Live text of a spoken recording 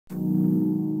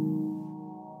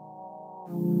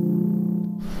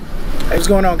What's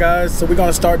going on, guys? So we're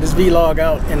gonna start this vlog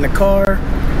out in the car,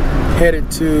 headed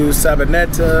to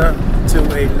Sabaneta to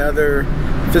another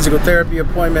physical therapy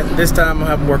appointment. This time I'm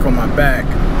having work on my back.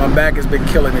 My back has been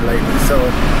killing me lately, so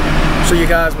I'll show you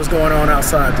guys what's going on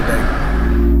outside today.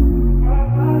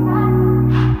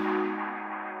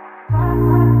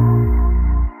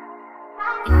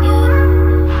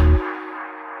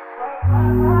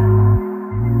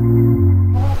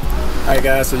 Alright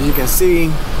guys, so you can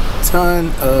see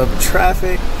ton of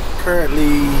traffic,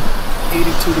 currently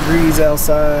 82 degrees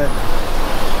outside,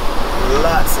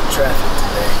 lots of traffic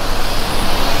today.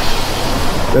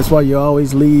 That's why you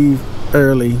always leave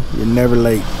early, you're never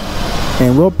late.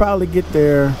 And we'll probably get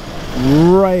there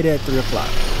right at 3 o'clock.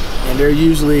 And they're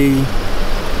usually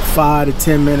 5 to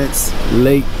 10 minutes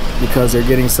late because they're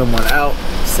getting someone out,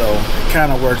 so it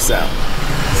kind of works out.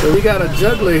 So we got a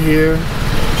juggler here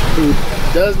who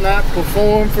does not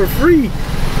perform for free.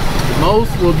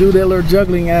 Most will do their little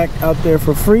juggling act out there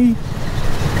for free,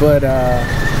 but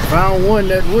found one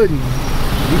that wouldn't.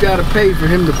 You gotta pay for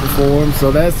him to perform,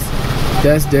 so that's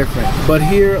different. But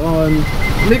here on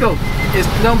Nico, es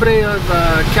nombre of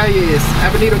calle es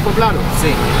Avenida Poblado.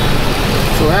 Sí.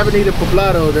 So Avenida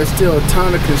Poblado, there's still a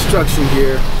ton of construction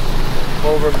here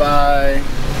over by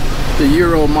the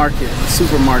Euro Market,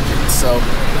 supermarket. So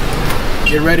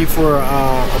get ready for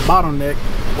a bottleneck.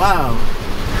 Wow.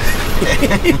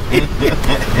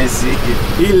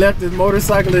 He left his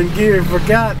motorcycle in gear and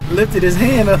forgot, lifted his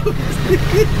hand up,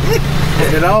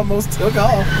 and it almost took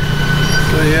off.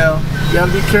 So yeah, you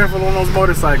gotta be careful on those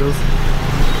motorcycles.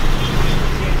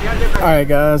 Alright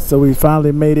guys, so we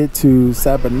finally made it to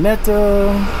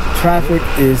Sabaneta. Traffic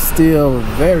is still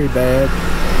very bad.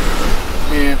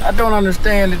 And I don't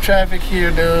understand the traffic here,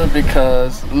 dude,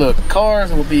 because look,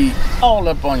 cars will be all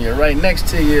up on you, right next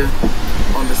to you,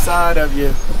 on the side of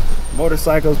you.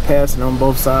 Motorcycles passing on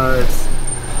both sides.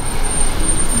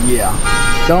 Yeah,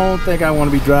 don't think I want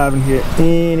to be driving here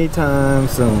anytime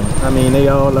soon. I mean, they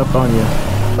all up on you.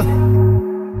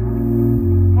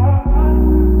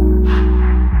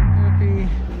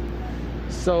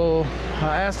 So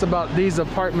I asked about these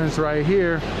apartments right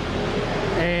here,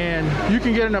 and you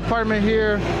can get an apartment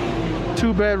here,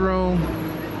 2-bedroom,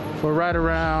 for right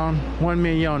around 1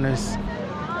 million.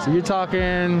 So you're talking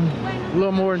a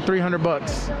little more than 300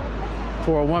 bucks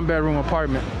for a 1-bedroom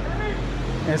apartment.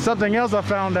 And something else I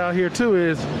found out here too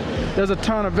is there's a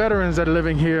ton of veterans that are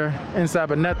living here in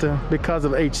Sabaneta because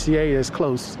of HCA is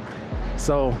close.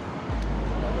 So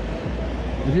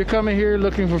if you're coming here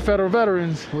looking for federal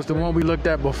veterans, was the one we looked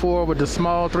at before with the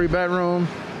small 3-bedroom,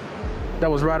 that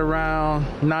was right around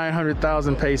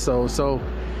 900,000 pesos. So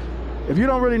if you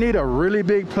don't really need a really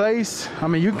big place, I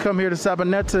mean, you can come here to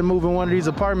Sabaneta and move in one of these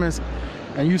apartments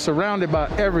and you're surrounded by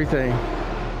everything.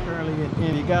 Currently in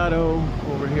Envigado,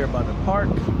 over here by the park.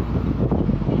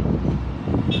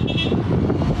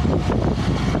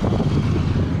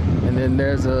 And then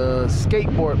there's a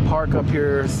skateboard park up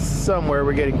here somewhere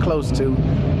we're getting close to.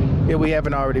 If we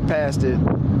haven't already passed it.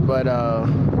 But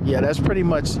yeah, that's pretty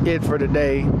much it for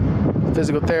today.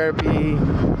 Physical therapy.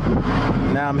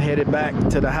 Now I'm headed back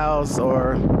to the house,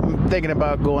 or I'm thinking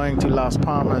about going to Las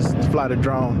Palmas to fly the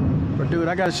drone. But dude,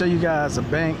 I gotta show you guys a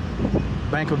bank.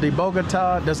 Banco de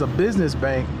Bogota. There's a business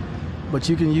bank, but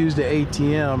you can use the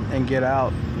ATM and get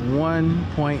out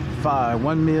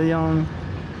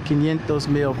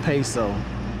 1.5 peso.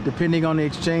 Depending on the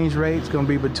exchange rate, it's gonna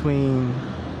be between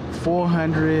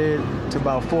 $400 to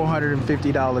about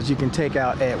 $450 you can take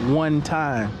out at one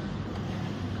time.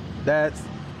 That's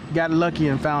got lucky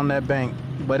and found that bank,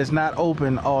 but it's not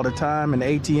open all the time, and the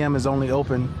ATM is only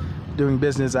open during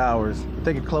business hours. I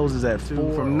think it closes at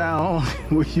 4. From now on,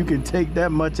 where you can take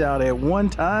that much out at one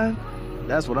time,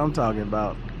 that's what I'm talking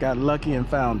about. Got lucky and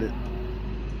found it.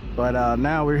 But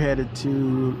now we're headed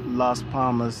to Las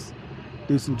Palmas,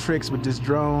 do some tricks with this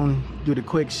drone, do the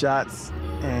quick shots,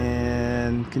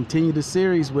 and continue the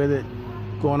series with it.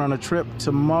 Going on a trip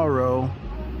tomorrow,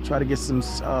 try to get some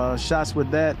shots with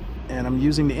that. And I'm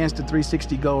using the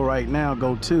Insta360 Go right now,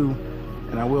 Go 2,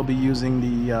 and I will be using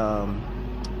the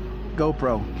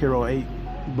GoPro Hero 8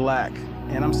 Black,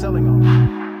 and I'm selling on it.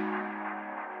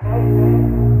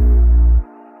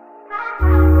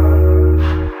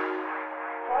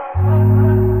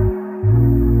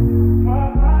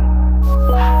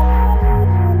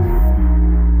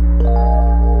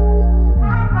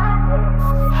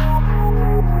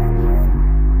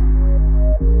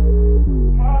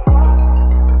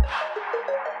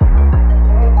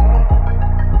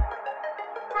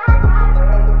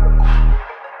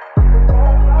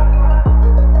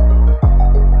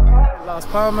 Las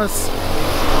Palmas.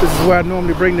 This is where I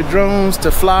normally bring the drones to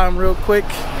fly them real quick.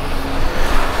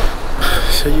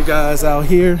 show you guys out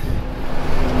here.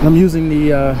 I'm using the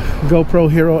GoPro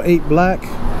Hero 8 Black,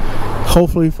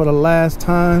 hopefully for the last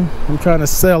time. I'm trying to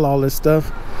sell all this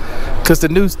stuff because the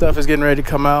new stuff is getting ready to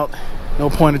come out.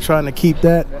 No point in trying to keep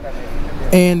that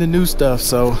and the new stuff.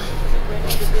 So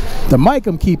the mic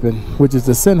I'm keeping, which is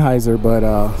the Sennheiser, but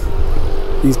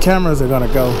these cameras are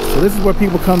gonna go. So this is where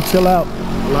people come chill out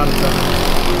a lot of times,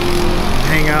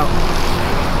 hang out.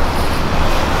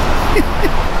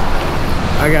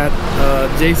 I got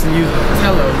Jason using a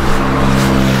Tello.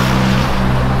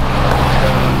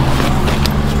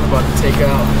 I'm about to take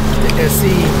out the SE,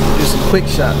 do some quick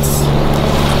shots.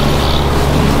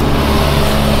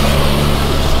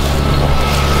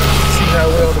 See how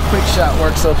well the quick shot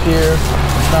works up here.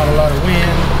 It's not a lot of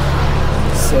wind,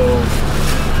 so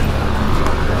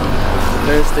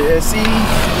there's the SE.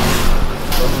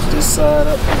 Close this side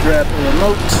up and grab the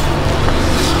remote.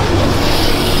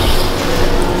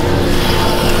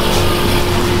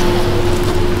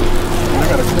 I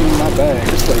gotta clean my bag.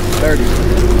 It's like 30.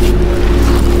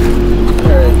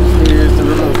 Alright, here's the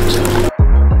remote.